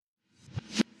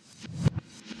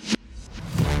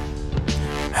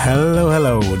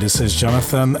Hello. This is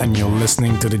Jonathan, and you're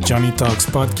listening to the Johnny Talks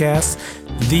podcast,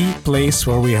 the place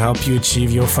where we help you achieve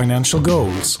your financial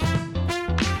goals.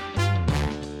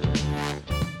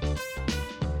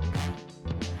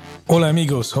 Hola,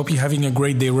 amigos. Hope you're having a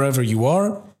great day wherever you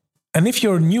are. And if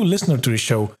you're a new listener to the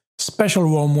show, special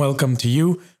warm welcome to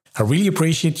you. I really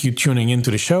appreciate you tuning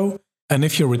into the show. And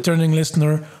if you're a returning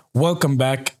listener, welcome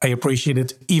back. I appreciate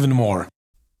it even more.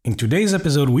 In today's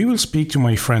episode, we will speak to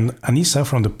my friend Anissa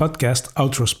from the podcast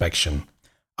Outrospection.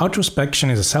 Outrospection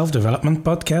is a self-development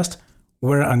podcast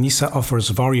where Anissa offers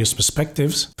various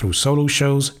perspectives through solo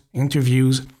shows,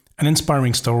 interviews, and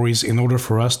inspiring stories in order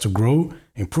for us to grow,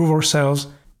 improve ourselves,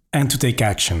 and to take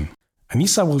action.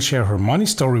 Anissa will share her money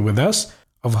story with us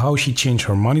of how she changed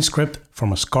her money script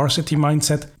from a scarcity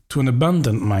mindset to an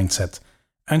abundant mindset.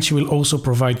 And she will also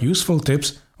provide useful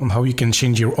tips on how you can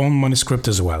change your own money script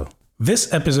as well.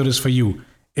 This episode is for you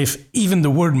if even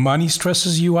the word money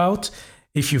stresses you out,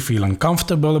 if you feel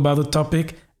uncomfortable about the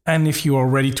topic, and if you are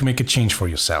ready to make a change for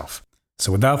yourself.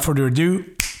 So without further ado,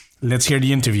 let's hear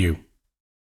the interview.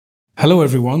 Hello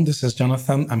everyone, this is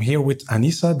Jonathan. I'm here with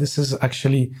Anissa. This is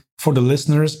actually, for the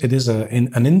listeners, it is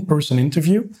an in-person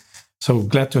interview. So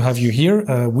glad to have you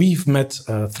here. We've met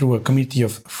through a community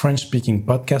of French-speaking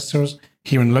podcasters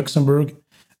here in Luxembourg.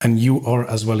 And you are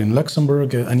as well in Luxembourg.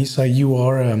 Anissa, you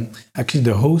are actually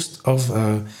the host of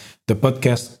the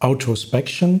podcast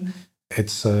Outrospection.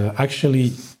 It's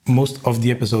actually, most of the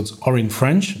episodes are in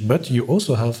French, but you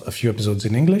also have a few episodes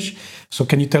in English. So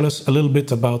can you tell us a little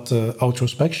bit about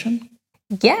Outrospection?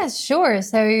 Yes, sure.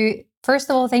 So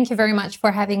first of all, thank you very much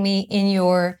for having me in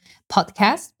your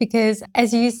podcast, because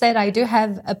as you said, I do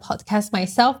have a podcast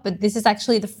myself, but this is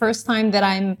actually the first time that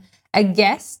I'm a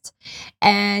guest.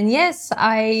 And yes,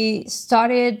 I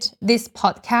started this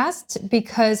podcast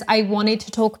because I wanted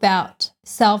to talk about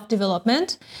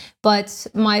self-development, but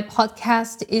my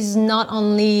podcast is not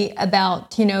only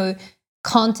about,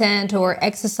 content or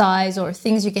exercise or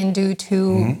things you can do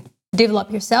to develop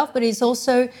yourself, but it's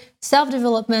also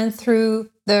self-development through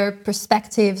the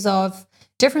perspectives of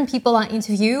different people I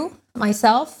interview,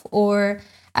 myself, or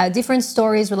different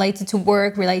stories related to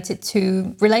work, related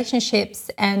to relationships,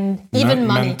 and even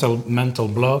money. Mental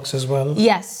blocks as well.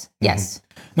 Yes.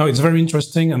 No, it's very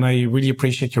interesting, and I really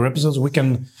appreciate your episodes. We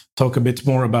can talk a bit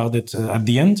more about it at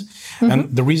the end.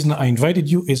 And the reason I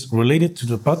invited you is related to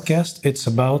the podcast. It's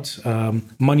about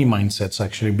money mindsets,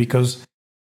 actually, because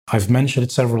I've mentioned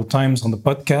it several times on the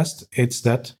podcast. It's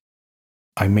that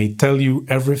I may tell you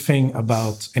everything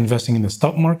about investing in the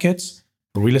stock markets,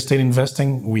 real estate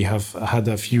investing. We have had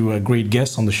a few great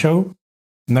guests on the show.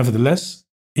 Nevertheless,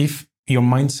 if your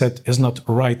mindset is not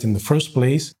right in the first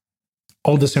place,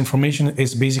 all this information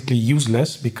is basically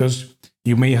useless, because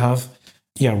you may have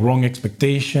wrong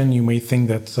expectation. You may think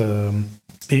that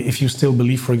if you still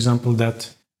believe, for example,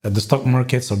 that the stock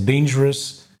markets are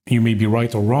dangerous, you may be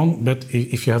right or wrong. But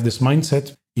if you have this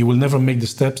mindset, you will never make the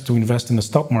steps to invest in the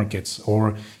stock markets.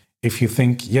 Or if you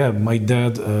think, my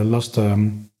dad lost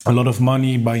a lot of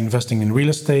money by investing in real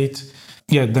estate,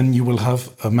 then you will have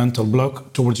a mental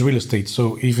block towards real estate.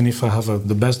 So even if I have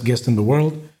the best guest in the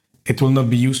world, it will not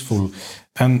be useful.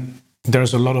 And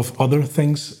there's a lot of other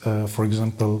things. For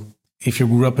example, if you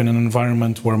grew up in an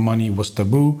environment where money was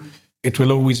taboo, it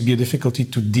will always be a difficulty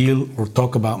to deal or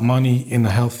talk about money in a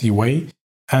healthy way.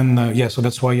 And so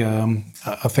that's why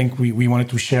I think we wanted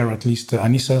to share at least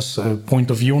Anissa's point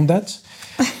of view on that.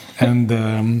 And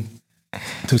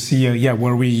to see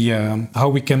where we how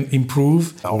we can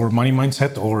improve our money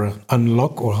mindset, or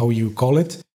unlock, or how you call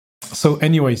it. So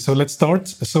anyway, so let's start.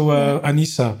 So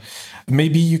Anissa,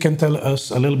 maybe you can tell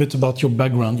us a little bit about your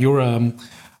background. Your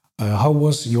how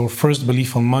was your first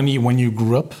belief on money when you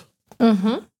grew up?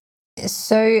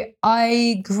 So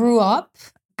I grew up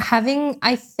having,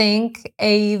 I think,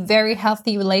 a very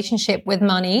healthy relationship with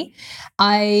money.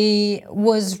 I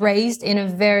was raised in a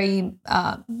very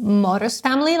modest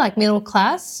family, like middle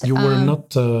class. You were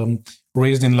not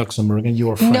raised in Luxembourg, and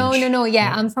you are French. No.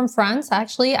 Yeah, I'm from France,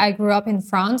 actually. I grew up in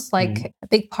France, like a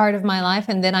big part of my life,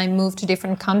 and then I moved to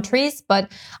different countries.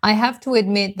 But I have to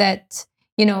admit that,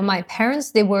 my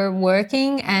parents, they were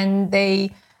working and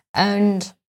they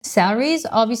earned salaries,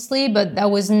 obviously, but that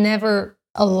was never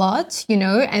a lot,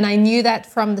 and I knew that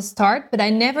from the start, but I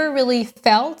never really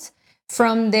felt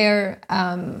from their,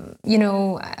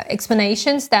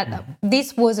 explanations that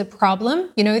this was a problem.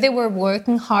 They were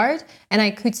working hard and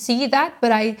I could see that,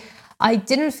 but I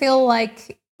didn't feel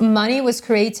like money was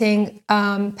creating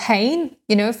pain,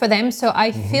 for them. So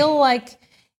I feel like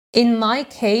in my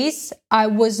case, I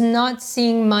was not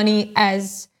seeing money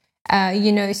as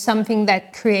something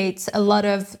that creates a lot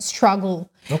of struggle.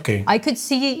 Okay. I could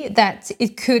see that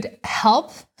it could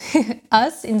help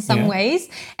us in some ways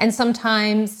and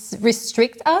sometimes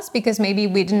restrict us because maybe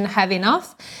we didn't have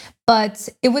enough. But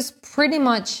it was pretty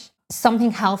much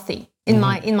something healthy in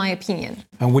my opinion.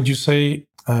 And would you say,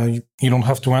 you don't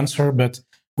have to answer, but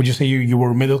would you say you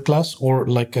were middle class or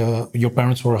like your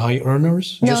parents were high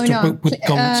earners? Just to put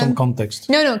some context.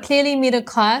 No, clearly middle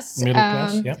class. Middle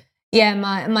class, yeah. Yeah,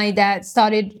 my dad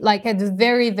started like at the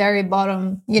very, very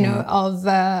bottom, of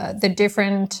the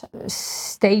different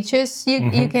stages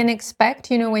you can expect,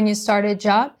 when you start a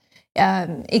job.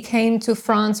 He came to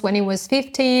France when he was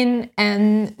 15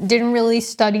 and didn't really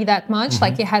study that much.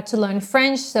 Like he had to learn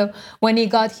French. So when he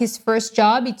got his first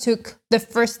job, he took the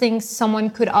first thing someone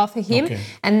could offer him. Okay.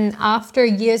 And after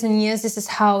years and years, this is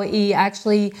how he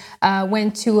actually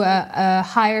went to a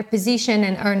higher position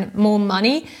and earned more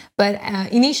money. But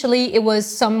initially, it was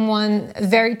someone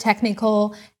very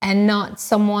technical and not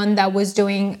someone that was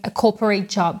doing a corporate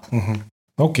job.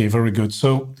 Okay, very good.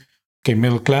 So, okay,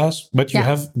 middle class, but you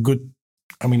have good,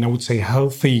 I would say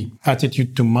healthy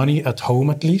attitude to money at home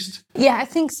at least. Yeah, I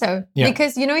think so. Yeah.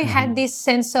 Because, he had this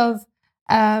sense of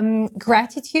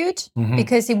gratitude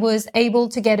because he was able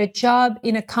to get a job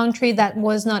in a country that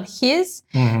was not his.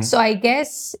 So I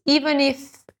guess even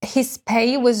if his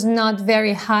pay was not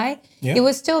very high, he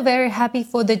was still very happy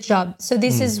for the job. So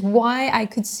this is why I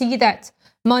could see that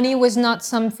money was not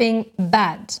something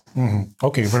bad.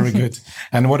 Okay, very good.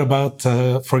 And what about,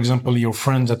 for example, your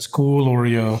friends at school or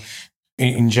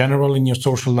in general in your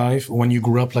social life, when you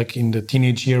grew up, like in the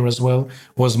teenage year as well?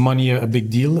 Was money a big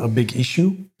deal, a big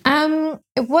issue?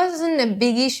 It wasn't a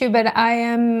big issue, but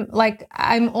I'm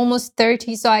almost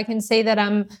 30, so I can say that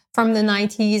I'm from the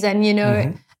 90s.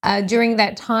 And, during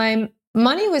that time,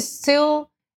 money was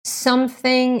still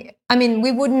something.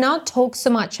 We would not talk so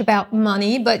much about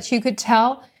money, but you could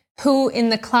tell who in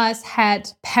the class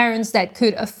had parents that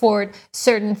could afford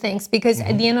certain things. Because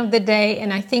at the end of the day,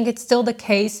 and I think it's still the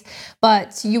case,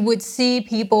 but you would see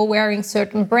people wearing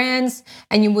certain brands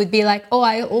and you would be like, oh,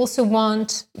 I also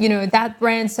want, that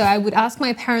brand. So I would ask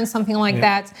my parents something like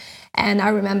that. And I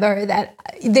remember that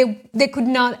they could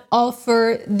not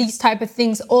offer these type of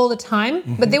things all the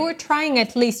time, but they were trying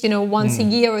at least, once a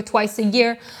year or twice a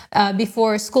year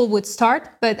before school would start.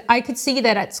 But I could see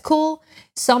that at school,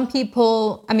 some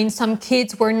people, some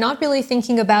kids were not really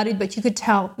thinking about it, but you could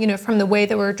tell, from the way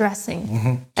they were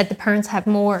dressing, that the parents have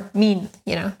more mean,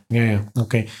 Yeah,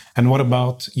 okay. And what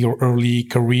about your early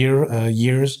career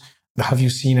years? Have you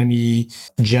seen any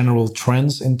general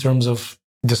trends in terms of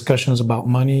discussions about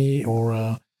money, or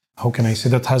how can I say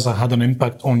that has had an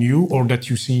impact on you, or that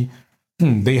you see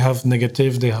they have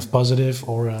negative, they have positive,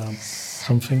 or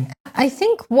something? I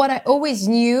think what I always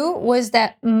knew was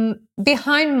that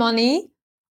behind money,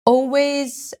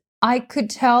 always I could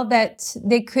tell that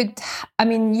they could,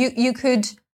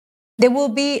 there will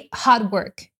be hard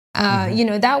work.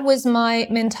 That was my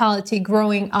mentality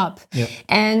growing up. Yeah.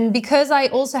 And because I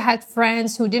also had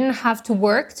friends who didn't have to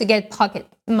work to get pocket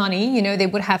money, they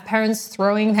would have parents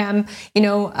throwing them,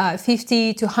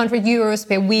 50 to 100 euros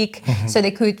per week so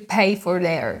they could pay for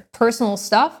their personal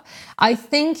stuff. I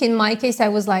think in my case, I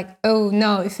was like, oh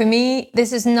no, for me,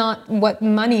 this is not what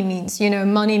money means.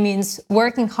 Money means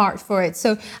working hard for it.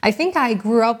 So I think I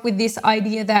grew up with this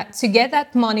idea that to get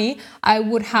that money, I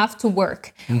would have to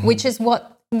work, which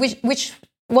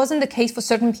wasn't the case for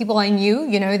certain people I knew.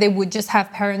 They would just have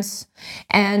parents.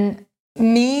 And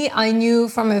me, I knew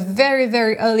from a very,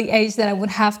 very early age that I would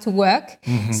have to work.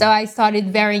 So I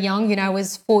started very young. I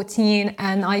was 14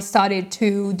 and I started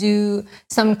to do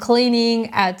some cleaning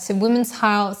at a woman's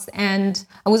house. And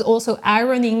I was also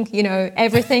ironing,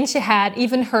 everything she had,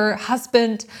 even her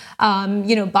husband,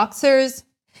 boxers.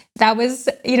 That was,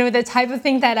 the type of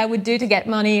thing that I would do to get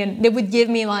money. And they would give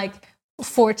me like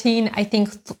 14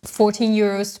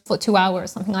 euros for 2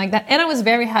 hours, something like that. And I was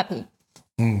very happy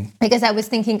because I was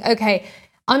thinking, okay,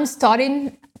 I'm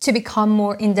starting to become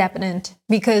more independent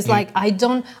because I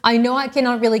know I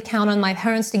cannot really count on my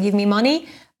parents to give me money,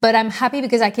 but I'm happy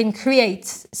because I can create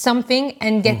something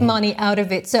and get money out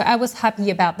of it. So I was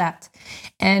happy about that.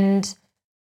 And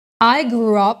I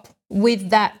grew up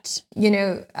with that,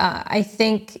 I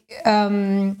think,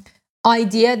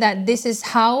 idea that this is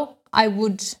how I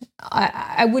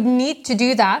would need to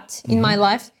do that in my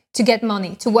life to get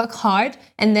money, to work hard,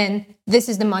 and then this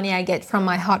is the money I get from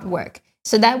my hard work.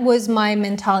 So that was my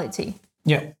mentality.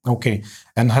 Yeah, okay.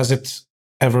 And has it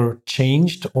ever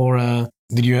changed, or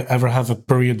did you ever have a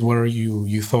period where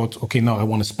you thought, okay, no, I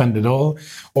want to spend it all,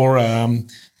 or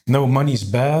no, money's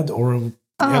bad, or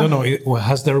I don't know,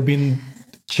 has there been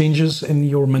changes in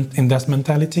your in that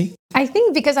mentality? I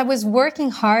think because I was working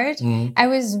hard, I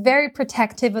was very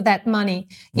protective of that money.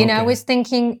 You know, I was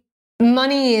thinking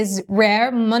money is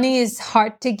rare, money is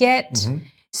hard to get.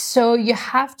 So you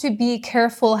have to be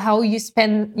careful how you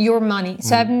spend your money.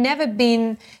 So I've never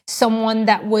been someone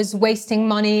that was wasting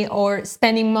money or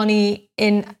spending money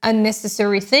in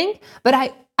unnecessary thing, but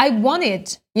I wanted,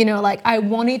 you know, like I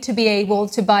wanted to be able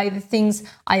to buy the things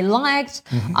I liked.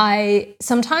 I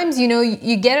sometimes, you know,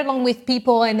 you get along with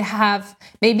people and have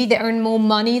maybe they earn more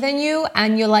money than you, and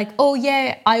you're like, oh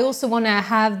yeah, I also want to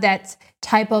have that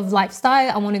type of lifestyle.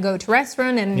 I want to go to a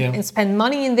restaurant and spend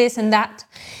money in this and that.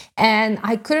 And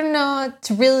I could not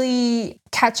really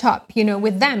catch up, you know,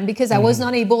 with them because I was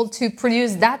not able to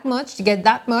produce that much to get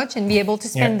that much and be able to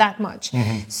spend that much.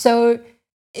 So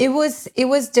it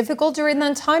was difficult during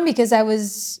that time because I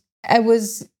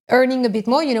was earning a bit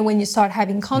more, you know, when you start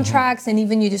having contracts and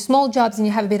even you do small jobs and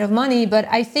you have a bit of money. But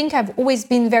I think I've always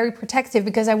been very protective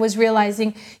because I was realizing,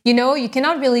 you know, you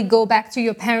cannot really go back to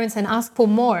your parents and ask for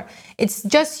more. It's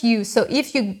just you. So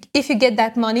if you get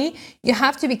that money, you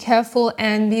have to be careful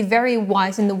and be very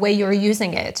wise in the way you're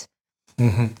using it.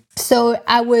 So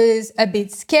I was a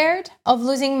bit scared of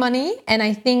losing money. And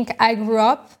I think I grew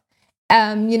up,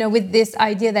 you know, with this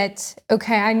idea that,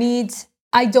 okay,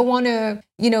 I don't want to,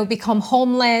 you know, become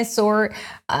homeless, or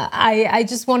I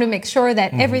just want to make sure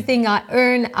that everything I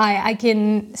earn, I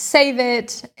can save it.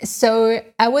 So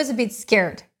I was a bit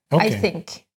scared, I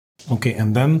think. Okay,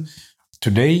 and then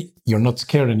today you're not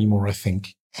scared anymore, I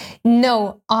think.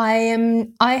 No,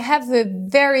 I have a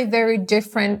very, very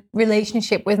different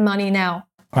relationship with money now.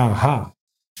 Aha.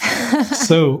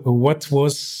 So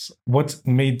what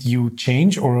made you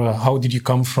change, or how did you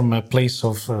come from a place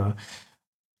of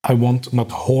I want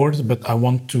not hoard, but I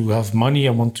want to have money.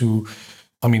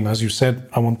 I mean, as you said,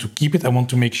 I want to keep it. I want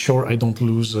to make sure I don't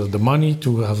lose the money,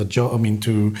 to have a job. I mean,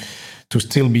 to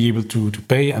still be able to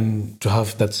pay and to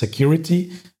have that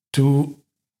security. To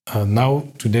now,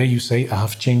 today, you say, I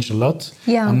have changed a lot.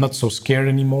 Yeah. I'm not so scared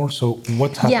anymore. So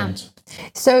what happened? Yeah.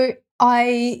 So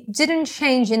I didn't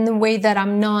change in the way that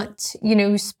I'm not, you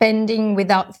know, spending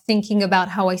without thinking about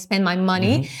how I spend my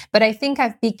money. But I think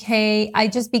I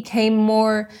just became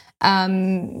more,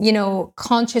 you know,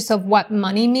 conscious of what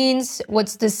money means,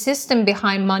 what's the system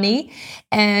behind money.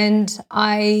 And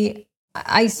I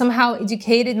somehow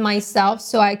educated myself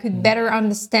so I could better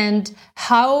understand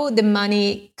how the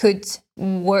money could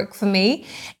work for me.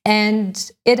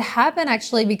 And it happened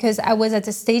actually because I was at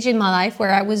a stage in my life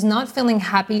where I was not feeling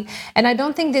happy. And I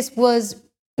don't think this was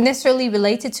necessarily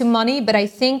related to money, but I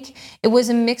think it was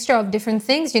a mixture of different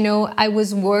things. You know, I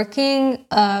was working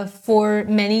for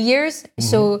many years,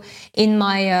 so in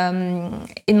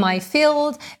my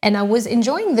field, and I was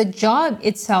enjoying the job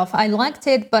itself. I liked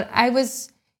it, but I was,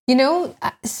 you know,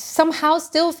 somehow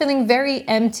still feeling very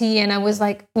empty. And I was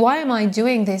like, why am I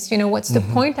doing this? You know, what's the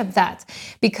point of that?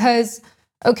 Because,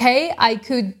 okay, I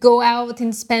could go out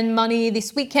and spend money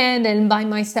this weekend and buy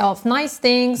myself nice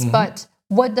things, but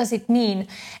what does it mean?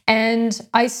 And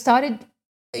I started,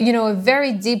 you know, a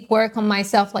very deep work on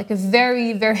myself, like a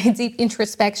very, very deep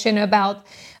introspection about,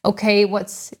 okay,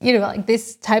 what's, you know, like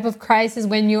this type of crisis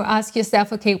when you ask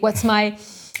yourself, okay, what's my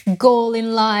goal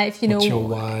in life, you know, what's your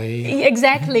why?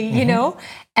 Exactly, you know.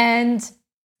 And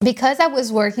because I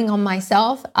was working on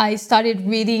myself, I started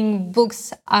reading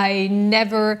books I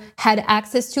never had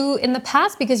access to in the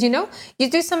past, because, you know, you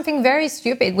do something very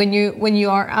stupid when you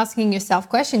are asking yourself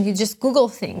questions. You just Google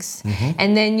things,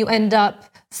 and then you end up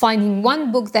finding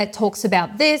one book that talks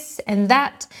about this and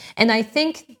that. And I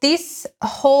think this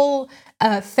whole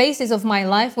phases of my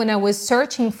life when I was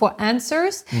searching for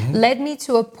answers led me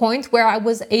to a point where I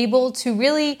was able to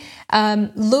really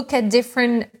look at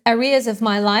different areas of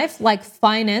my life, like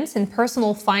finance and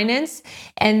personal finance.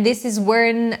 And this is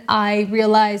when I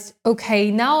realized,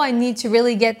 okay, now I need to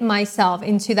really get myself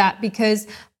into that, because,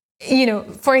 you know,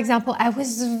 for example, I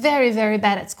was very, very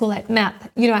bad at school at math.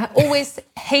 You know, I always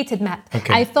hated math.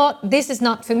 Okay. I thought, this is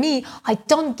not for me. I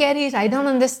don't get it. I don't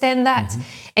understand that.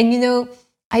 And, you know,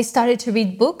 I started to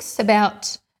read books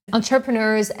about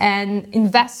entrepreneurs and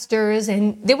investors,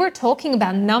 and they were talking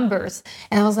about numbers.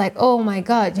 And I was like, oh my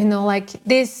God, you know, like,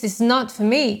 this is not for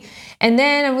me. And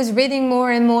then I was reading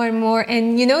more and more and more.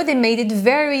 And, you know, they made it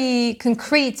very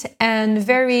concrete and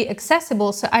very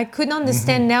accessible. So I could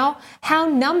understand now how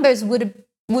numbers would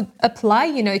apply,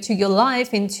 you know, to your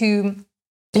life and to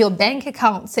your bank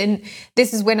accounts. And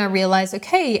this is when I realized,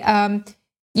 okay,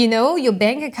 you know, your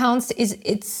bank accounts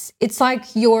it's like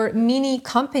your mini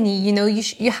company. You know,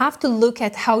 you have to look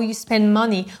at how you spend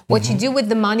money, what you do with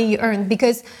the money you earn.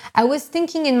 Because I was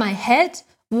thinking in my head,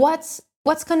 what's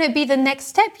what's going to be the next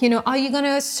step? Are you going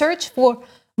to search for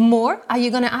more? Are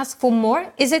you going to ask for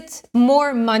more? Is it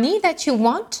more money that you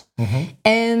want?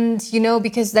 And,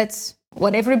 because that's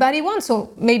what everybody wants.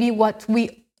 So maybe what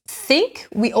we think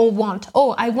we all want.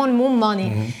 Oh, I want more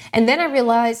money. And then I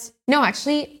realized, no,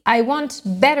 actually, I want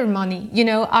better money.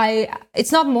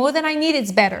 It's not more than I need,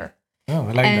 it's better. Oh,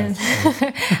 I like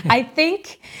that. I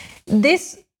think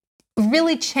this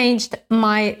really changed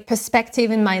my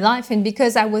perspective in my life. And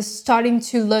because I was starting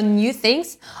to learn new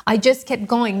things, I just kept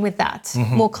going with that.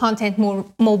 More content,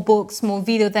 more books, more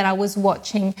video that I was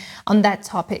watching on that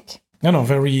topic. No,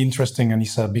 very interesting,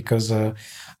 Anissa, because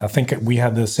I think we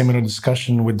had a similar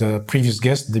discussion with the previous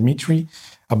guest, Dimitri,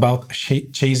 about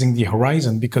chasing the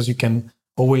horizon, because you can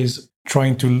always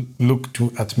trying to look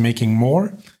at making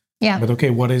more. Yeah. But okay,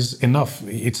 what is enough?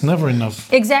 It's never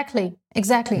enough. Exactly.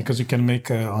 Because you can make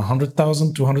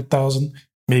 100,000, 200,000,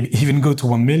 maybe even go to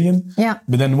 1 million. Yeah.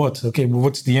 But then what? Okay, well,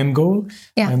 what's the end goal?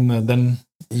 Yeah. And then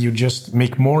you just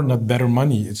make more, not better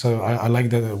money. So I like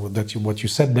that what you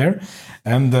said there.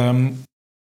 And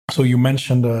so you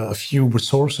mentioned a few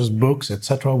resources, books,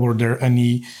 etc. Were there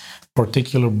any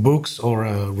particular books or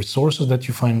resources that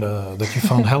you found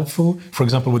helpful? For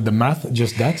example, with the math,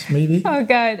 just that maybe. Oh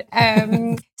God!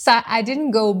 So I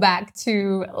didn't go back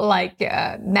to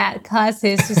math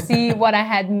classes to see what I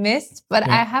had missed, but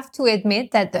I have to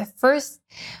admit that the first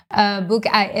book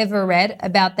I ever read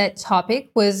about that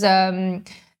topic was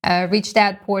Rich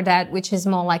Dad, Poor Dad, which is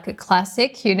more like a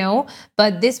classic,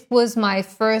 But this was my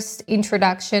first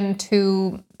introduction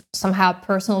to somehow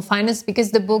personal finance,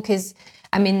 because the book is,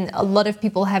 a lot of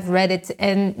people have read it.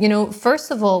 And,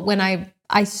 first of all, when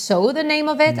I saw the name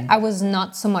of it, I was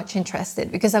not so much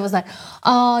interested, because I was like,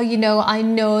 I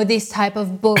know this type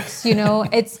of books,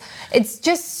 it's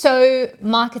just so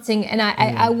marketing. And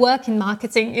I work in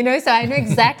marketing, so I know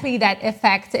exactly that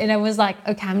effect. And I was like,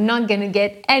 okay, I'm not going to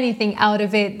get anything out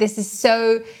of it. This is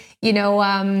so,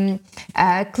 clickbait,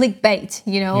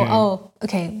 Oh,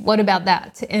 okay, what about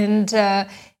that? And,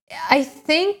 I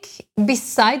think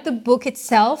beside the book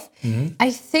itself,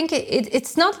 I think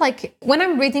it's not like when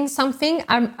I'm reading something,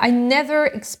 I never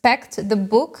expect the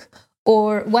book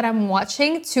or what I'm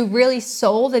watching to really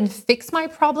solve and fix my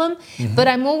problem. But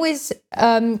I'm always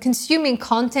consuming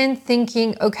content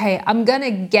thinking, okay, I'm going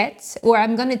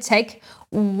to take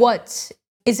what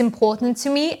is important to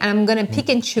me, and I'm going to pick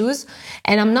and choose,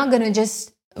 and I'm not going to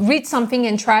just read something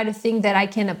and try to think that I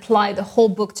can apply the whole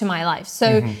book to my life.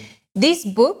 So this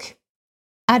book,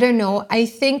 I don't know. I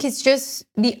think it's just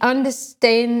the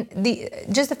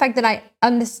fact that I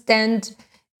understand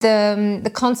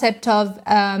the concept of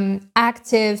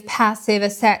active, passive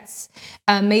assets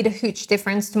made a huge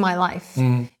difference to my life.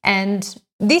 And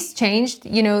this changed,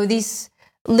 this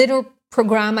little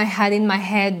program I had in my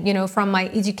head, from my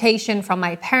education, from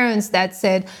my parents that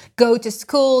said, go to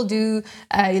school, do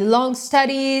long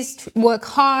studies, work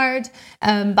hard,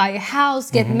 buy a house,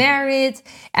 get married,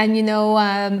 and,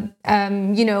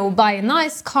 buy a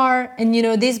nice car. And,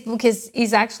 this book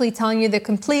is actually telling you the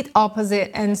complete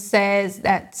opposite, and says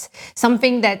that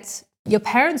something that your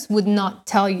parents would not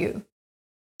tell you.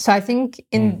 So I think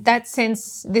in that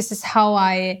sense, this is how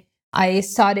I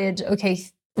started,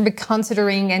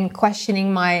 reconsidering and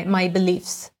questioning my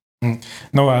beliefs.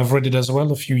 No, I've read it as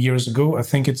well a few years ago. I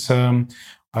think it's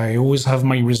I always have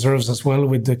my reserves as well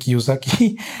with the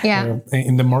Kiyosaki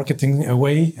in the marketing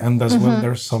way, and as well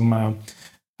there's some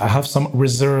I have some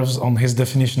reserves on his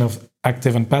definition of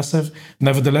active and passive.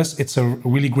 Nevertheless, it's a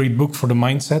really great book for the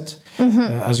mindset.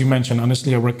 As you mentioned,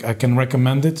 honestly, I can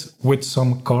recommend it with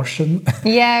some caution.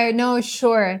 Yeah, no,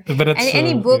 sure. But and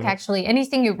any book, actually,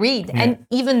 anything you read, and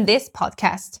even this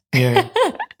podcast.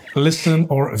 Listen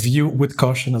or view with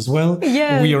caution as well.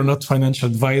 Yeah. We are not financial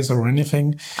advisor or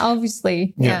anything.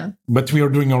 Obviously, yeah. But we are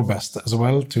doing our best as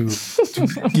well to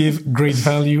give great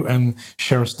value and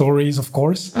share stories, of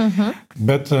course.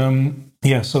 But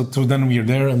so then we are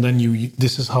there, and then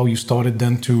this is how you started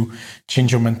then to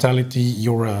change your mentality,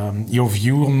 your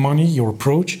view on money, your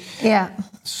approach. Yeah.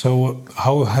 So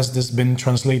how has this been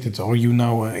translated? Are you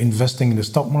now investing in the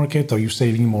stock market? Are you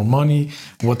saving more money?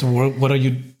 What are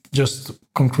you just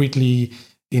concretely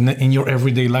in your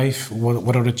everyday life?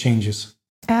 What are the changes?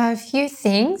 A few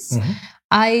things.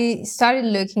 I started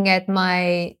looking at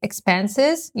my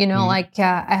expenses. I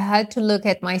had to look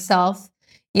at myself,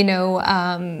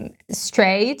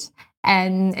 straight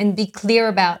and be clear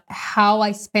about how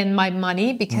I spend my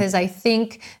money, because I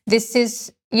think this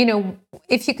is,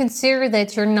 if you consider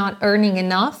that you're not earning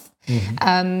enough,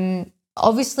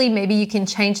 obviously, maybe you can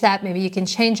change that. Maybe you can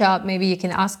change up. Maybe you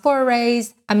can ask for a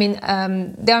raise. I mean,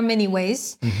 there are many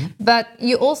ways, but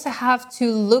you also have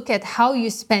to look at how you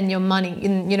spend your money,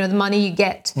 the money you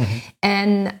get.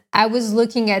 And I was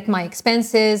looking at my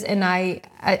expenses, and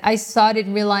I started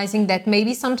realizing that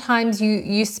maybe sometimes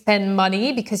you spend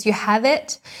money because you have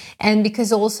it, and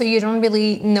because also you don't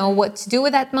really know what to do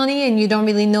with that money, and you don't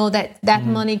really know that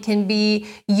money can be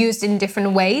used in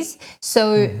different ways.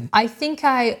 So I think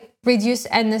I reduce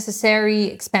unnecessary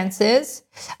expenses.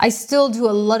 I still do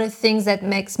a lot of things that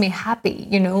makes me happy,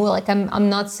 like I'm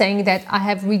not saying that I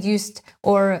have reduced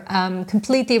or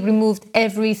completely removed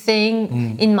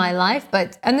everything in my life,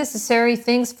 but unnecessary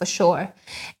things for sure.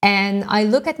 And I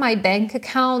look at my bank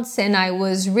accounts and I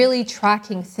was really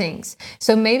tracking things.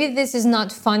 So maybe this is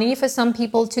not funny for some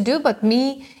people to do, but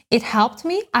me, it helped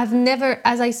me. I've never,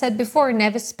 as I said before,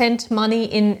 never spent money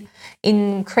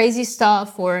in crazy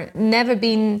stuff, or never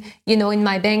been, in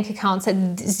my bank accounts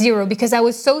at zero, because I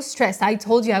was so stressed. I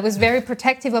told you I was very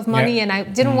protective of money, and I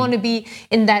didn't want to be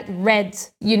in that red,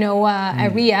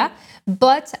 area.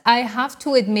 But I have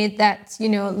to admit that,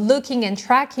 looking and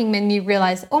tracking made me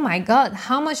realize, oh my God,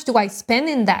 how much do I spend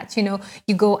in that?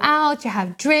 You go out, you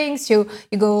have drinks, you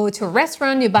go to a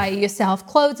restaurant, you buy yourself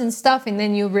clothes and stuff, and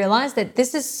then you realize that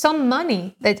this is some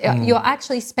money that you're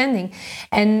actually spending.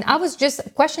 And I was just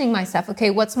questioning myself,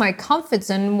 okay, what's my comfort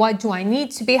zone? What do I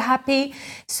need to be happy?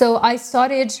 So I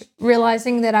started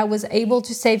realizing that I was able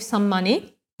to save some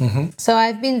money. So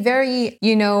I've been very,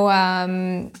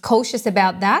 cautious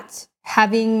about that.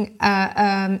 Having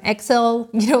Excel,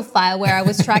 file where I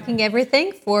was tracking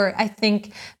everything for, I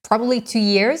think, probably 2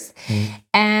 years.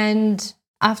 And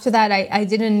after that, I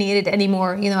didn't need it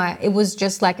anymore. It was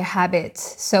just like a habit.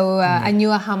 So I knew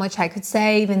how much I could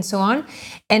save and so on.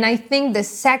 And I think the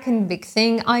second big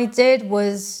thing I did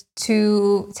was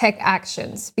to take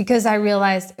actions, because I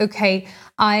realized, okay,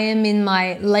 I am in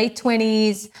my late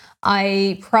 20s.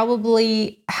 I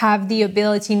probably have the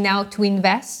ability now to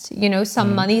invest,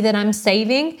 some money that I'm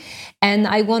saving. And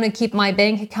I want to keep my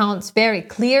bank accounts very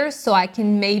clear so I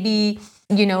can maybe,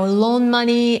 loan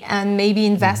money and maybe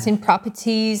invest in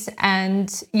properties and,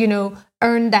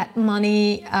 earn that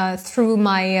money through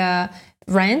my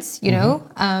rents,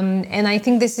 and I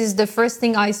think this is the first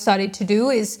thing I started to do,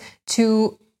 is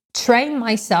to train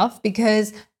myself,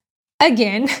 because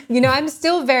again, I'm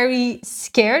still very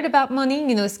scared about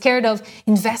money, scared of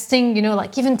investing,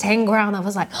 like even 10 grand. I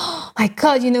was like, oh my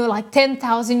God, like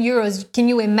 10,000 euros. Can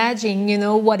you imagine,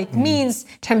 what it means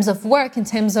in terms of work, in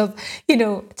terms of,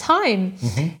 time?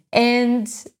 And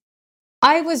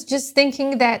I was just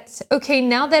thinking that, okay,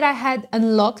 now that I had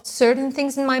unlocked certain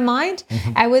things in my mind,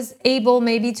 I was able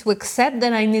maybe to accept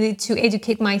that I needed to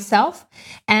educate myself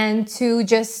and to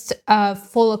just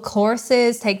follow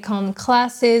courses, take on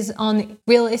classes on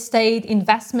real estate,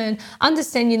 investment,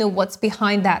 understand, what's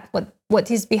behind that, what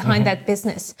is behind that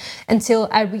business, until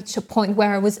I reached a point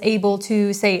where I was able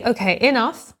to say, okay,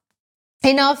 enough,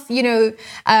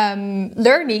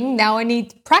 learning. Now I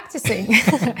need practicing.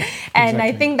 And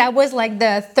I think that was like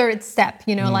the third step,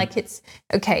 like it's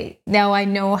okay. Now I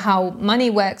know how money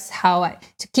works,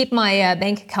 to keep my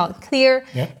bank account clear.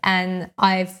 And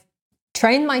I've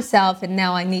trained myself, and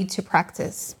now I need to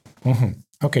practice.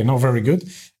 Okay, no, very good.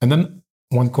 And then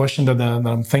one question that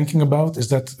I'm thinking about is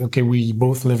that, okay, we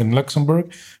both live in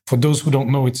Luxembourg. For those who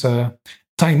don't know, it's a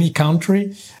tiny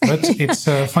country, but it's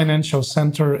a financial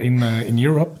center in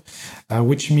Europe,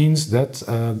 which means that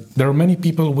there are many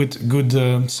people with good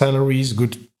salaries,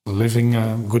 good living,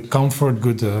 good comfort,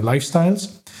 good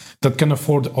lifestyles that can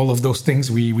afford all of those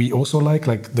things we also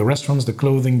like the restaurants, the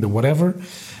clothing, the whatever.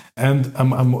 And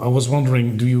I was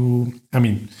wondering,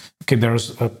 okay,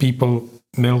 there's people,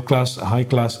 middle class, high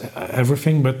class,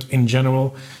 everything, but in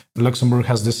general, Luxembourg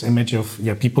has this image of,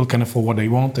 people can afford what they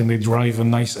want and they drive a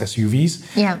nice SUVs,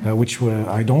 which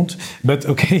I don't. But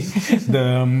okay,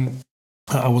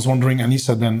 I was wondering,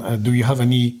 Anissa, then, do you have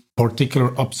any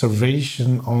particular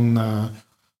observation on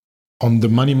the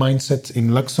money mindset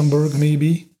in Luxembourg,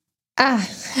 maybe?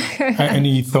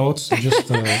 Any thoughts?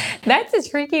 That's a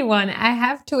tricky one. I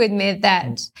have to admit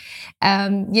that,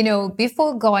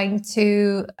 before coming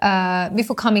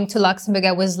to Luxembourg,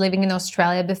 I was living in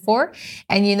Australia before.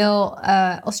 And,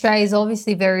 Australia is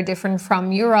obviously very different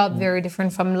from Europe, very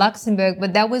different from Luxembourg.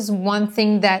 But that was one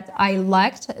thing that I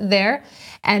liked there.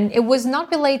 And it was not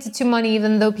related to money,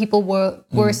 even though people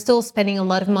were still spending a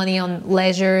lot of money on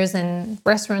leisures and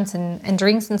restaurants and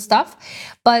drinks and stuff.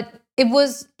 But it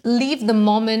was leave the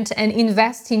moment and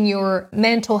invest in your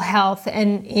mental health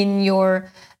and in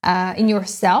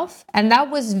yourself. And that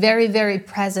was very, very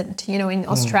present, in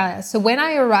Australia. So when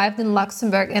I arrived in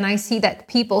Luxembourg and I see that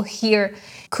people here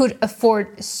could afford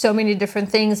so many different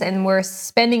things and were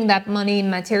spending that money in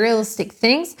materialistic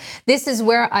things, this is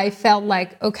where I felt like,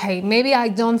 okay, maybe I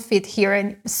don't fit here and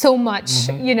so much,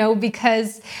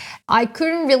 because I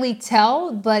couldn't really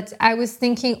tell, but I was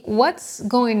thinking, what's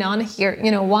going on here?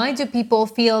 Why do people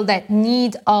feel that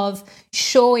need of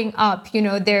showing up,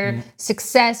 their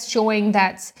success, showing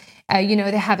that,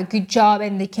 they have a good job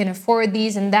and they can afford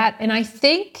these and that. And I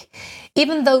think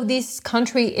even though this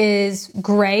country is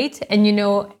great and,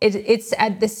 it's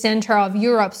at the center of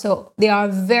Europe, so they are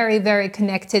very, very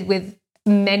connected with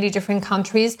many different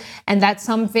countries. And that's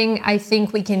something I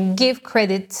think we can give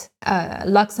credit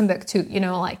Luxembourg to,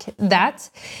 like that.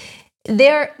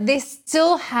 They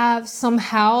still have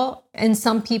somehow, and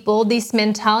some people, this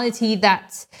mentality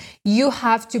that you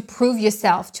have to prove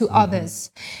yourself to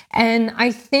others. And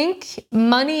I think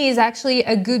money is actually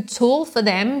a good tool for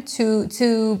them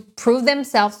to prove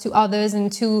themselves to others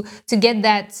and to get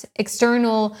that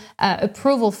external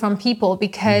approval from people,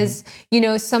 because,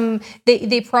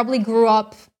 they probably grew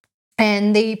up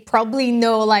and they probably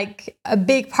know like a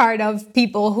big part of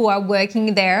people who are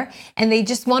working there, and they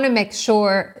just want to make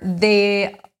sure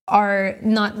they are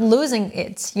not losing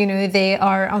it. They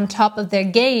are on top of their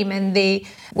game and they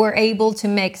were able to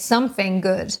make something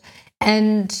good.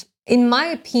 And in my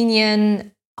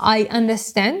opinion, I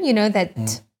understand,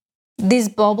 that this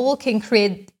bubble can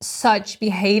create such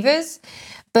behaviors,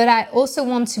 but I also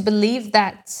want to believe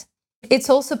that it's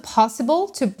also possible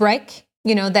to break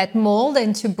that mold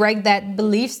and to break that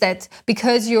beliefs that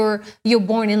because you're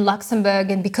born in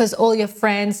Luxembourg and because all your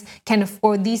friends can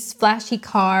afford this flashy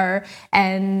car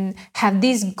and have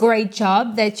this great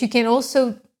job, that you can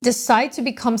also decide to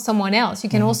become someone else. You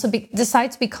can also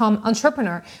decide to become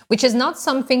entrepreneur, which is not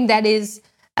something that is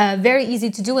very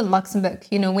easy to do in Luxembourg.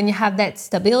 When you have that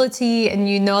stability and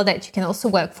that you can also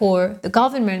work for the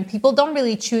government, people don't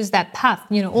really choose that path.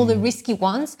 All the risky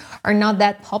ones are not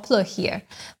that popular here.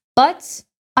 But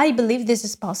I believe this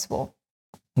is possible.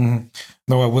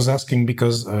 No, I was asking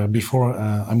because before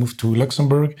I moved to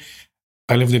Luxembourg,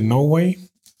 I lived in Norway.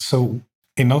 So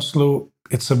in Oslo,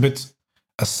 it's a bit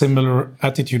a similar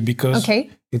attitude because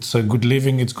it's a good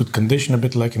living, it's good condition, a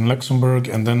bit like in Luxembourg.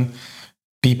 And then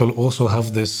people also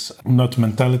have this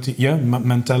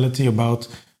mentality about,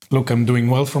 look, I'm doing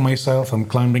well for myself, I'm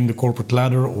climbing the corporate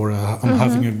ladder, or I'm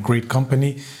having a great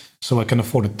company. So I can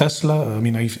afford a Tesla. I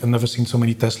mean, I've never seen so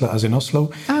many Tesla as in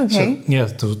Oslo. Okay.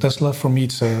 So Tesla for me,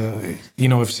 it's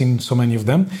I've seen so many of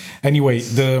them. Anyway,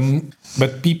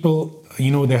 but people,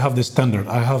 they have this standard.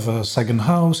 I have a second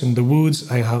house in the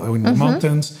woods. I have in the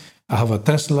mountains. I have a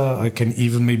Tesla. I can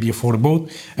even maybe afford a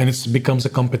boat, and it becomes a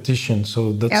competition.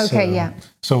 So that's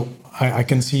So I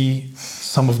can see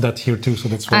some of that here too. So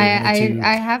that's why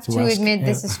I have to admit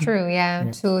this is true.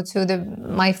 To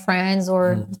my friends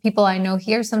or the people I know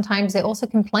here, sometimes they also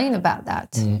complain about that,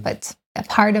 but a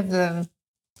part of the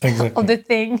of the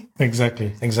thing.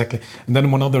 Exactly. And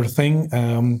then one other thing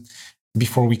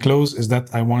before we close is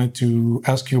that I wanted to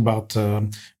ask you about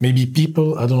maybe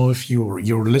people. I don't know if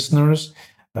your listeners.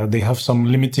 They have some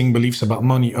limiting beliefs about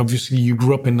money. Obviously, you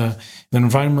grew up in an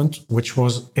environment which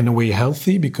was, in a way,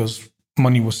 healthy because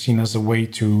money was seen as a way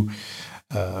to.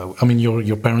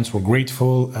 Your parents were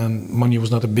grateful, and money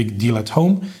was not a big deal at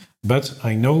home. But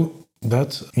I know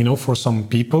that for some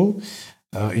people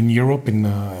in Europe, in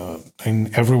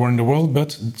everywhere in the world,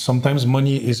 but sometimes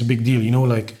money is a big deal.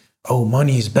 Like, oh,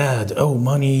 money is bad. Oh,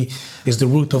 money is the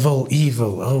root of all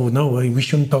evil. Oh, no, we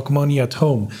shouldn't talk money at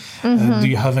home. Do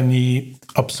you have any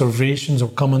observations or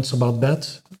comments about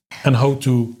that? And how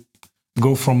to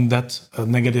go from that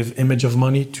negative image of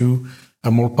money to a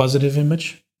more positive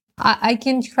image? I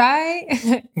can try.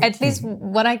 At least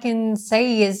what I can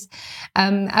say is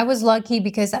I was lucky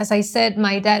because, as I said,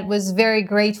 my dad was very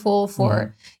grateful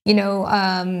for,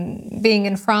 being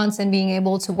in France and being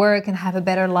able to work and have a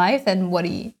better life than what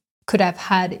he could have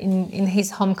had in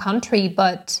his home country.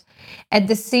 But at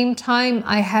the same time,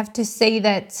 I have to say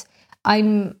that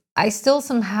I still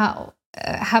somehow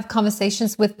have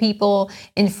conversations with people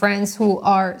in France who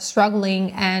are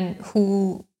struggling and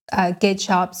who get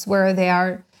jobs where they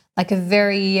are like a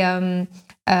very,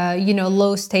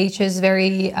 low stages,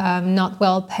 very not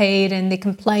well paid, and they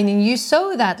complain. And you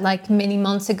saw that like many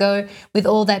months ago with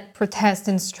all that protest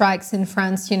and strikes in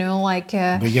France,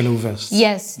 the yellow vest.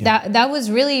 Yes, that was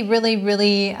really, really,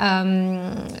 really,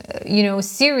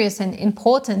 serious and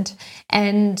important.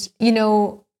 And,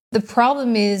 the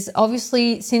problem is,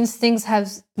 obviously, since things have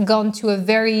gone to a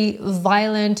very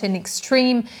violent and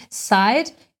extreme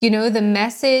side, the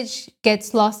message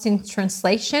gets lost in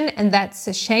translation, and that's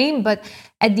a shame. But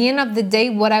at the end of the day,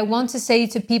 what I want to say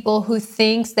to people who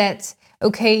think that,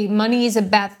 okay, money is a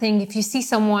bad thing. If you see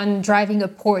someone driving a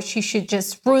Porsche, you should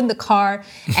just ruin the car.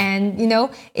 And,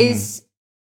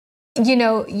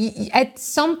 at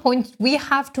some point we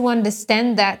have to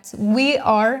understand that we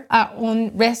are our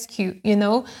own rescue.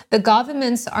 The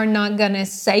governments are not going to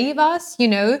save us.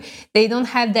 They don't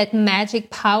have that magic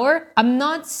power. I'm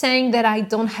not saying that I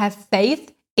don't have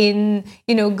faith in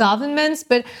governments,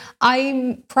 but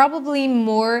I'm probably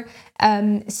more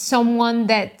someone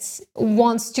that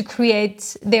wants to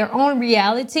create their own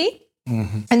reality.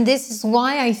 And this is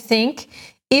why I think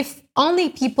if only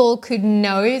people could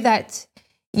know that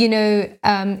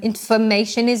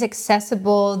information is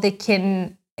accessible, they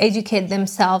can educate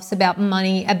themselves about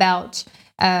money, about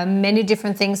many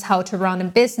different things, how to run a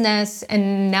business.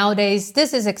 And nowadays,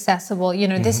 this is accessible,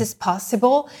 this is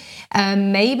possible.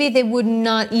 Maybe they would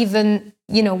not even,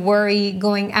 worry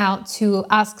going out to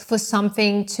ask for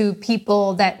something to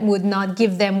people that would not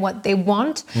give them what they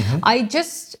want. I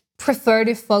just prefer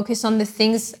to focus on the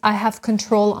things I have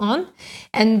control on.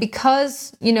 And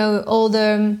because, all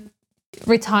the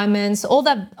retirements, all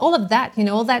of that,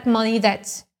 all that money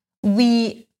that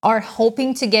we are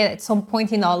hoping to get at some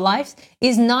point in our lives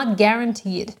is not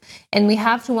guaranteed. And we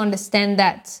have to understand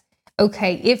that,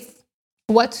 okay, if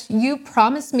what you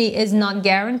promised me is not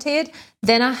guaranteed,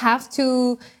 then I have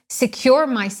to secure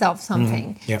myself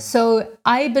something. Yeah. So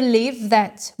I believe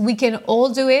that we can all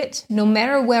do it, no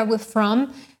matter where we're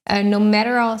from, no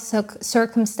matter our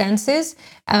circumstances.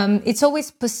 It's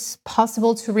always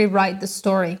possible to rewrite the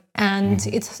story. And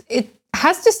it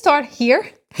has to start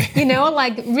here,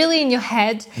 like really in your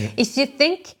head. Yeah. If you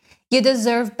think you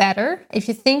deserve better, if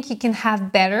you think you can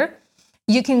have better,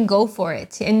 you can go for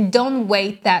it. And don't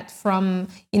wait that from,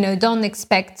 don't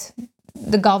expect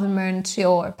the government,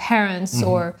 your parents,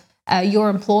 or your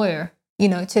employer,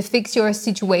 to fix your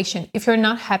situation. If you're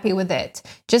not happy with it,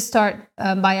 just start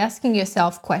by asking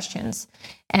yourself questions,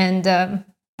 and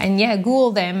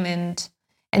Google them and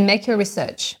make your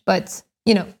research. But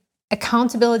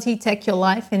accountability, take your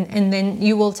life, and then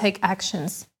you will take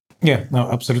actions. Yeah, no,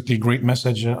 absolutely great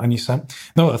message, Anissa.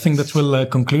 No, I think that will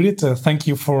conclude it. Thank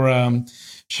you for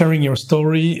sharing your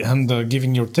story and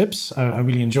giving your tips. I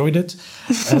really enjoyed it.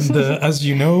 And as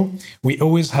you know, we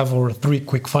always have our 3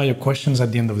 quick fire questions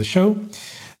at the end of the show.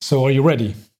 So are you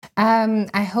ready?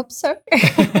 I hope so.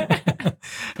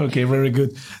 Okay, very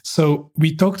good. So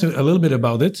we talked a little bit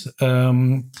about it,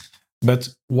 but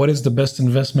what is the best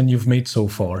investment you've made so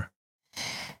far?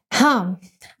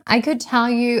 I could tell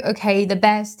you, okay, the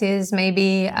best is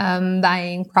maybe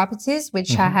buying properties,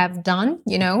 which I have done,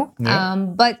 Yeah.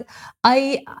 But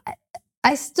I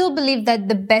still believe that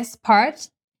the best part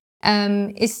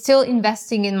is still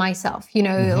investing in myself,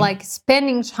 like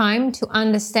spending time to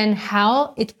understand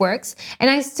how it works. And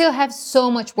I still have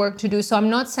so much work to do. So I'm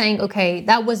not saying, okay,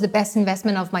 that was the best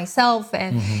investment of myself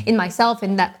and in myself,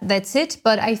 and that's it.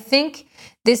 But I think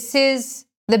this is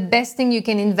the best thing you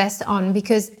can invest on,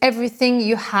 because everything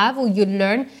you have or you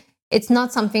learn, it's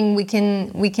not something we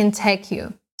can take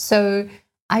you. So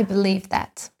I believe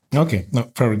that. Okay, no,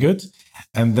 very good.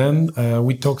 And then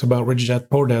we talked about Rich Dad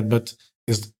Poor Dad, but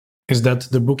is that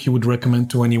the book you would recommend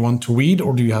to anyone to read,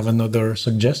 or do you have another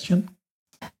suggestion?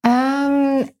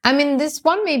 This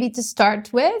one maybe to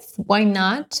start with. Why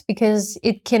not? Because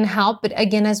it can help. But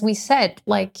again, as we said,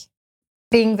 like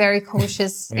being very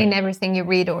cautious in everything you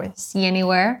read or see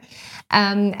anywhere.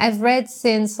 I've read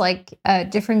since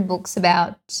different books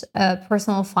about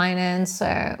personal finance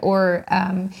or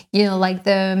like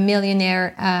the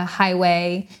Millionaire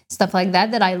Highway, stuff like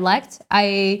that I liked.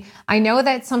 I know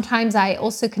that sometimes I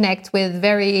also connect with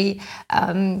very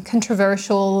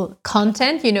controversial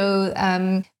content,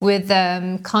 with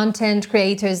content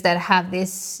creators that have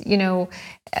this,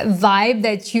 vibe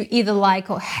that you either like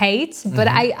or hate. But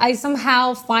I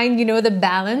somehow find, the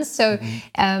balance. So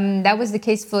that was the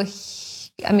case for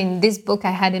this book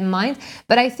I had in mind.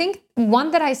 But I think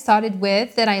one that I started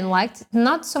with that I liked,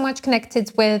 not so much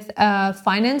connected with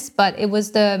finance, but it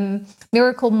was the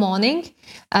Miracle Morning,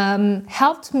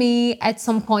 helped me at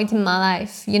some point in my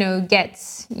life, get,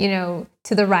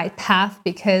 to the right path,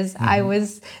 because I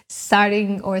was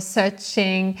starting or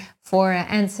searching for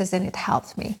answers, and it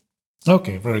helped me.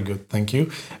 Okay, very good. Thank you.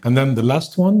 And then the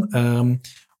last one,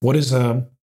 what is a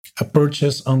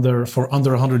purchase for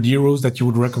under 100 euros that you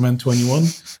would recommend to anyone?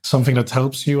 Something that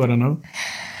helps you? I don't know.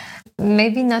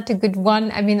 Maybe not a good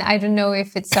one. I mean, I don't know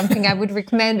if it's something I would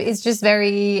recommend. It's just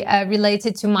very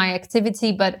related to my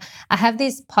activity. But I have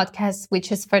this podcast,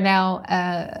 which is for now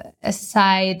a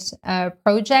side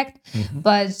project.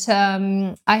 But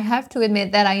I have to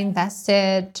admit that I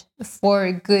invested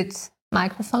for good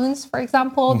microphones, for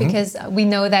example, because we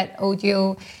know that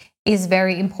audio is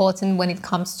very important when it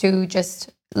comes to just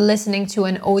listening to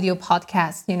an audio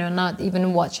podcast, not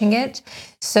even watching it.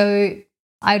 So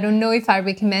I don't know if I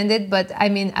recommend it, but I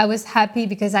mean, I was happy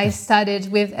because I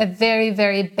started with a very,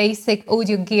 very basic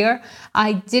audio gear.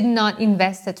 I did not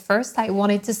invest at first. I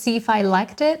wanted to see if I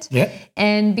liked it. Yeah.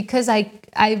 And because I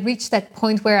reached that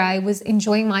point where I was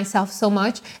enjoying myself so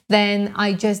much, then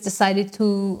I just decided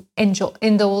to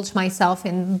indulge myself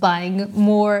in buying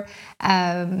more,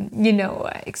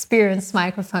 experienced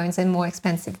microphones and more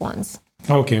expensive ones.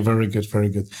 Okay, very good, very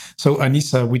good. So,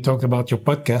 Anissa, we talked about your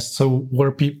podcast. So,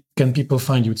 where can people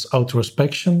find you? It's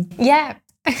Outrospection. Yeah.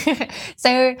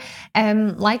 So,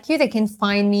 like you, they can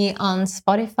find me on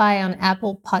Spotify, on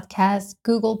Apple Podcasts,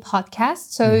 Google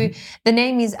Podcasts. So, the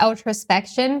name is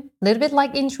Outrospection, a little bit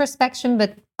like introspection,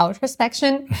 but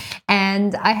Outrospection.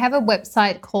 And I have a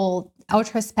website called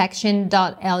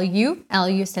outrospection.lu.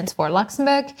 LU stands for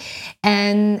Luxembourg.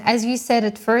 And as you said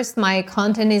at first, my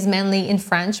content is mainly in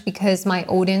French because my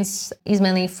audience is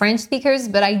mainly French speakers,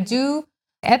 but I do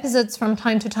episodes from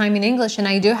time to time in English, and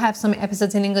I do have some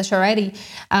episodes in English already.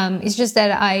 It's just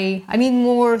that I need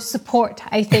more support,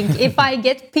 I think. If I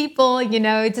get people,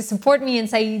 to support me and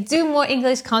say, do more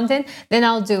English content, then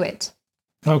I'll do it.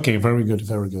 Okay, very good,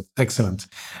 very good. Excellent.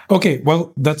 Okay,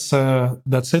 well, that's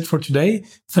it for today.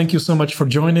 Thank you so much for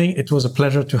joining. It was a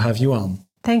pleasure to have you on.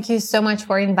 Thank you so much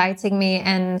for inviting me,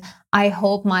 and I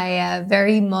hope my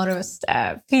very modest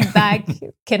feedback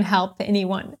can help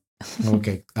anyone.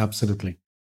 Okay, absolutely.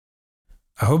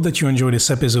 I hope that you enjoyed this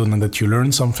episode and that you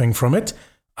learned something from it.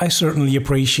 I certainly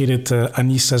appreciated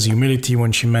Anissa's humility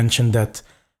when she mentioned that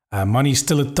money is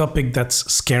still a topic that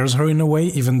scares her in a way,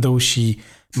 even though she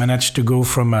managed to go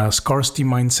from a scarcity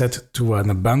mindset to an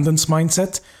abundance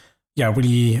mindset. Yeah, I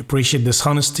really appreciate this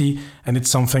honesty, and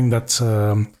it's something that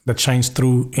shines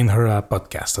through in her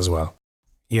podcast as well.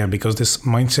 Yeah, because this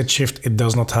mindset shift, it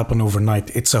does not happen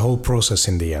overnight. It's a whole process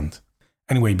in the end.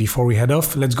 Anyway, before we head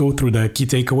off, let's go through the key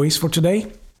takeaways for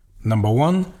today. Number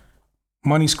 1,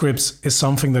 money scripts is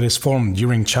something that is formed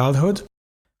during childhood.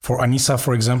 For Anissa,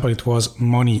 for example, it was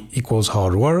money equals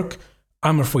hard work.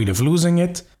 I'm afraid of losing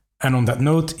it. And on that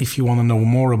note, if you want to know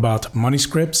more about money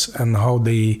scripts and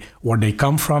where they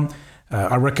come from,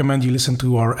 I recommend you listen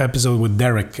to our episode with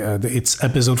Derek. It's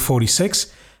episode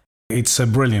 46. It's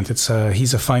brilliant.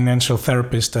 He's a financial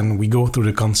therapist, and we go through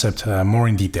the concept more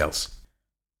in details.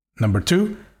 Number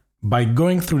 2, by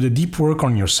going through the deep work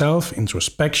on yourself,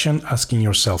 introspection, asking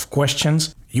yourself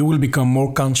questions, you will become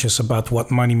more conscious about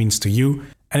what money means to you,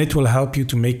 and it will help you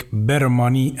to make better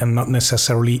money and not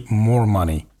necessarily more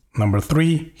money. Number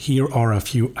 3, here are a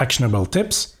few actionable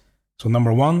tips. So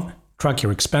number 1, track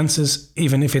your expenses,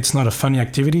 even if it's not a funny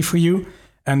activity for you,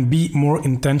 and be more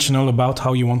intentional about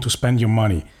how you want to spend your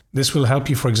money. This will help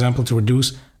you, for example, to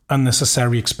reduce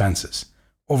unnecessary expenses.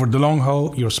 Over the long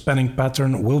haul, your spending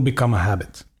pattern will become a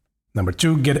habit. Number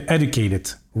 2, get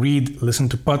educated. Read, listen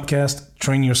to podcasts,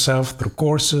 train yourself through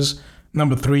courses.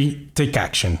 Number 3, take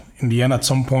action. In the end, at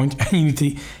some point, you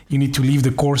need to leave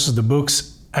the courses, the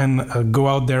books, and go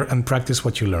out there and practice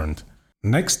what you learned.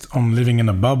 Next, on living in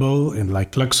a bubble, in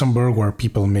like Luxembourg, where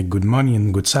people make good money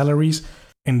and good salaries,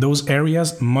 in those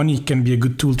areas, money can be a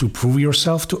good tool to prove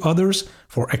yourself to others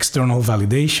for external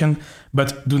validation,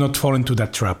 but do not fall into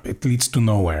that trap. It leads to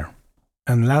nowhere.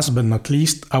 And last but not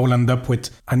least, I will end up with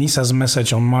Anissa's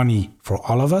message on money for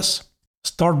all of us.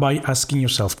 Start by asking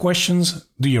yourself questions,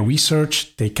 do your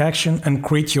research, take action, and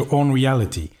create your own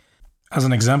reality. As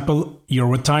an example, your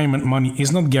retirement money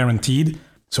is not guaranteed,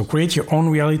 so create your own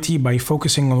reality by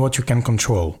focusing on what you can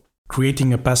control,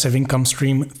 creating a passive income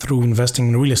stream through investing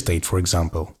in real estate, for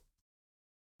example.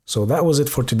 So that was it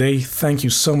for today. Thank you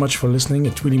so much for listening.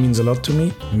 It really means a lot to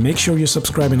me. Make sure you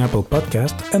subscribe in Apple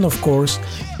Podcast. And of course,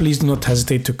 please do not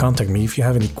hesitate to contact me. If you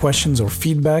have any questions or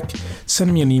feedback,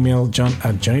 send me an email,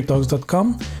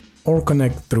 john@johnnytalks.com, or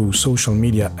connect through social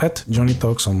media at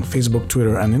JohnnyTalks on Facebook,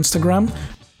 Twitter, and Instagram.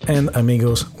 And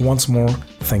amigos, once more,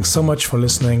 thanks so much for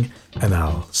listening, and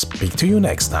I'll speak to you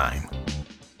next time.